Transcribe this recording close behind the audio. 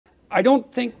I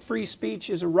don't think free speech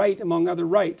is a right among other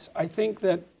rights. I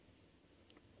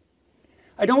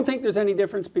don't think there's any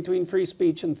difference between free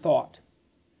speech and thought.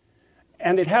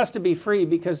 And it has to be free,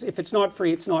 because if it's not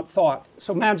free, it's not thought.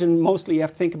 So imagine mostly you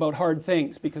have to think about hard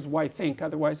things, because why think?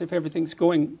 Otherwise, if everything's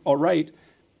going all right,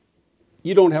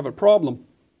 you don't have a problem.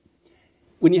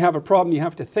 When you have a problem, you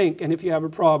have to think. And if you have a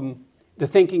problem, the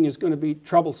thinking is going to be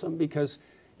troublesome, because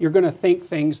you're going to think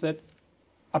things that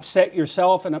upset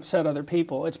yourself and upset other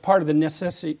people. It's part of the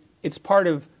necessity. It's part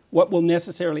of what will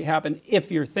necessarily happen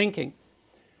if you're thinking.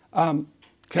 I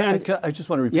just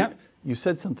want to repeat. Yeah. You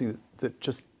said something that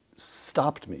just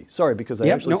stopped me. Sorry, because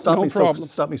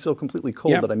stopped me so completely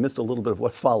cold that I missed a little bit of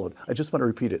what followed. I just want to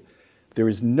repeat it. There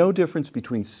is no difference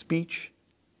between speech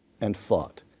and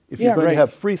thought. If you're going to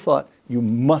have free thought, you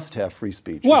must have free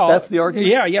speech. Well, that's the argument?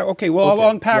 Yeah, okay. Well, I'll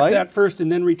unpack that first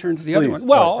and then return to the other one.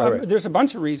 Well, there's a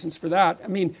bunch of reasons for that. I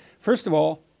mean, first of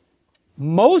all,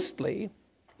 mostly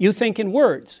you think in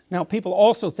words. Now, people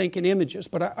also think in images,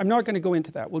 but I'm not going to go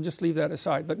into that. We'll just leave that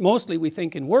aside. But mostly we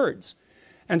think in words.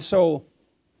 And so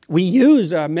we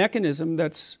use a mechanism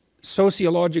that's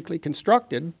sociologically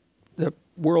constructed, the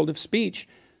world of speech,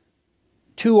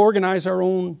 to organize our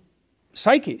own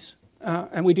psyches.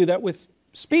 And we do that with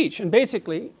speech. And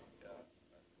basically,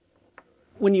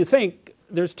 when you think,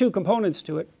 there's two components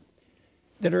to it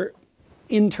that are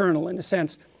internal in a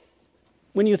sense.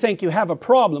 When you think, you have a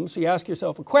problem, so you ask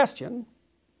yourself a question,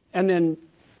 and then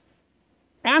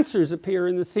answers appear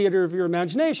in the theater of your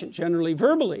imagination, generally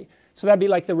verbally. So that'd be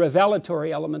like the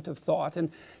revelatory element of thought.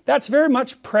 And that's very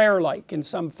much prayer-like in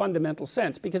some fundamental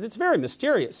sense, because it's very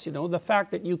mysterious, you know, the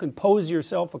fact that you can pose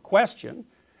yourself a question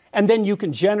and then you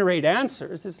can generate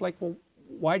answers. It's like, well,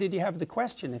 why did you have the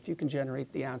question if you can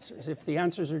generate the answers? If the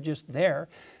answers are just there.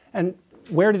 And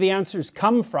where do the answers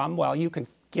come from? Well, you can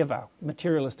give a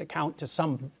materialist account to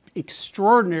some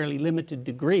extraordinarily limited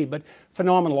degree, but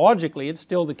phenomenologically it's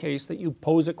still the case that you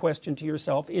pose a question to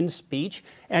yourself in speech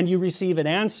and you receive an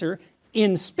answer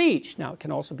in speech. Now, it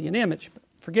can also be an image, but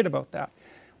forget about that.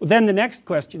 Well, then the next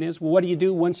question is, well, what do you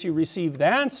do once you receive the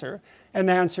answer? And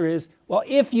the answer is, well,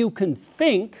 if you can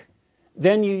think,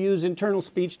 then you use internal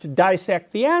speech to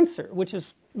dissect the answer, which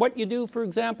is what you do, for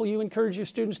example, you encourage your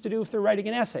students to do if they're writing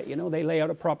an essay. You know, they lay out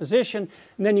a proposition,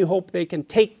 and then you hope they can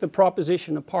take the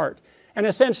proposition apart. And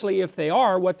essentially, if they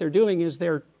are, what they're doing is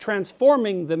they're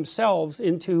transforming themselves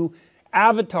into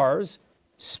avatars,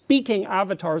 speaking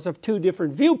avatars of two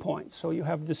different viewpoints. So you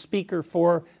have the speaker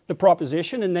for the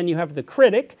proposition, and then you have the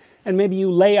critic, and maybe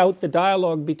you lay out the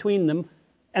dialogue between them,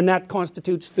 and that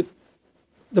constitutes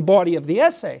the body of the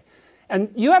essay. And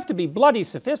you have to be bloody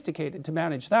sophisticated to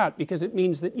manage that, because it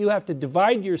means that you have to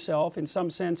divide yourself in some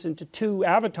sense into two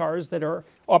avatars that are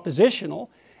oppositional,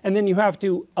 and then you have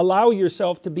to allow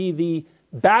yourself to be the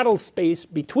battle space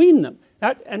between them.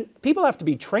 And people have to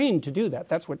be trained to do that.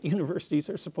 That's what universities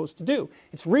are supposed to do.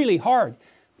 It's really hard.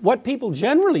 What people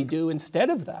generally do instead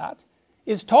of that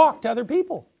is talk to other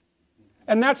people.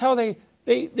 And that's how they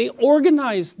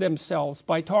organize themselves,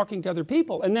 by talking to other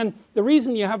people. And then the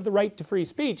reason you have the right to free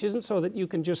speech isn't so that you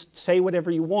can just say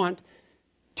whatever you want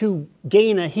to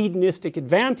gain a hedonistic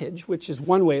advantage, which is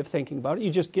one way of thinking about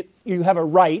it. You have a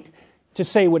right to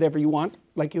say whatever you want,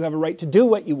 like you have a right to do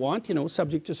what you want, you know,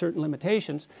 subject to certain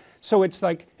limitations. So it's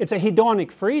like, it's a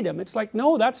hedonic freedom. It's like,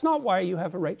 no, that's not why you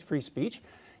have a right to free speech.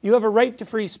 You have a right to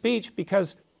free speech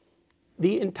because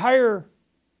the entirety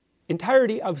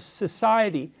of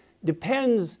society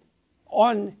depends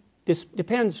for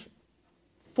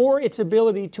its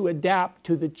ability to adapt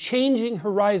to the changing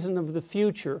horizon of the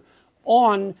future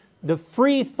on the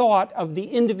free thought of the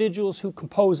individuals who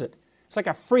compose it. It's like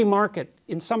a free market.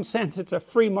 In some sense, it's a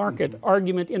free market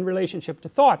argument in relationship to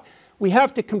thought. We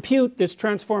have to compute this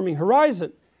transforming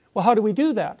horizon. Well, how do we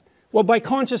do that? Well, by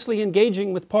consciously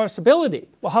engaging with possibility.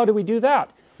 Well, how do we do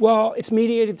that? Well, it's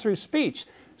mediated through speech.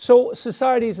 So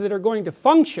societies that are going to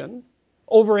function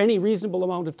over any reasonable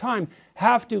amount of time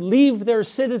have to leave their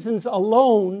citizens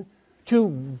alone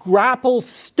to grapple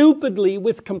stupidly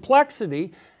with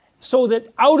complexity, so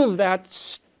that out of that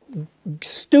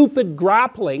stupid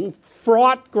grappling,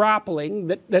 fraught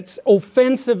grappling, that's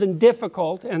offensive and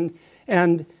difficult and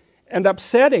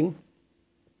upsetting,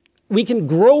 we can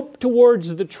grope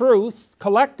towards the truth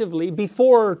collectively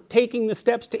before taking the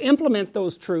steps to implement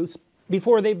those truths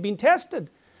before they've been tested.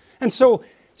 And so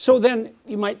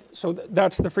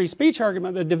that's the free speech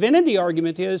argument. The divinity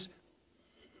argument is,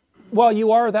 well,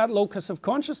 you are that locus of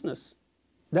consciousness.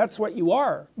 That's what you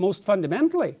are, most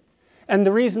fundamentally. And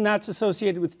the reason that's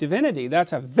associated with divinity,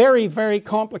 that's a very, very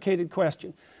complicated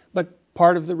question. But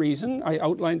part of the reason, I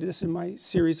outlined this in my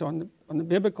series on the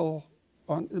biblical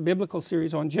the biblical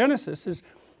series on Genesis, is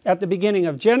at the beginning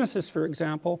of Genesis, for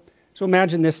example. So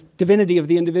imagine this divinity of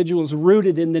the individual is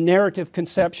rooted in the narrative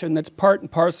conception that's part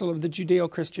and parcel of the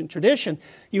Judeo-Christian tradition.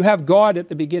 You have God at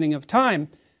the beginning of time,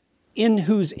 in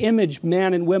whose image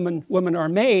man and women are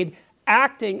made,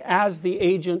 acting as the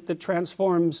agent that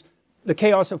transforms the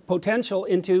chaos of potential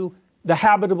into the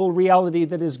habitable reality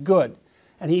that is good.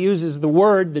 And he uses the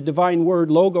word, the divine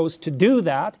word, logos, to do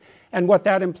that. And what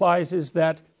that implies is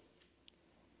that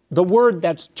the word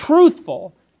that's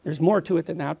truthful, there's more to it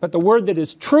than that, but the word that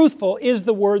is truthful is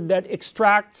the word that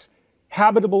extracts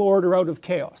habitable order out of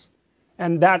chaos.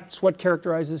 And that's what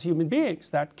characterizes human beings,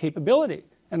 that capability.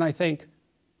 And I think,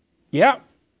 yeah,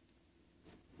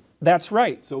 that's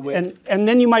right. So and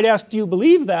then you might ask, do you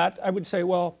believe that? I would say,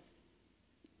 well,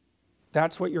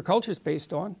 that's what your culture is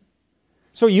based on.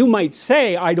 So you might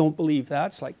say, I don't believe that.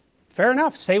 It's like, fair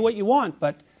enough, say what you want,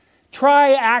 but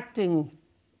try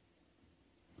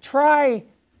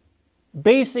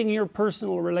basing your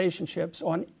personal relationships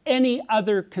on any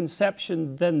other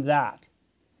conception than that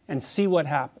and see what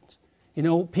happens. You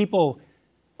know, people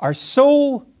are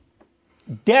so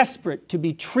desperate to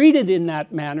be treated in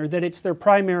that manner that it's their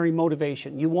primary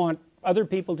motivation. You want other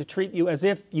people to treat you as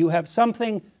if you have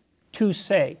something to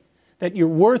say, that you're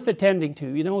worth attending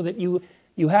to, you know, that you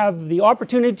have the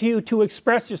opportunity to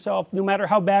express yourself no matter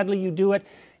how badly you do it.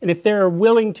 And if they're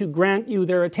willing to grant you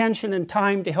their attention and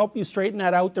time to help you straighten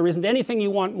that out, there isn't anything you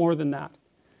want more than that.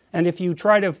 And if you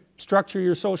try to structure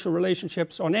your social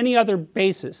relationships on any other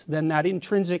basis than that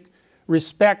intrinsic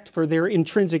respect for their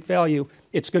intrinsic value,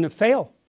 it's going to fail.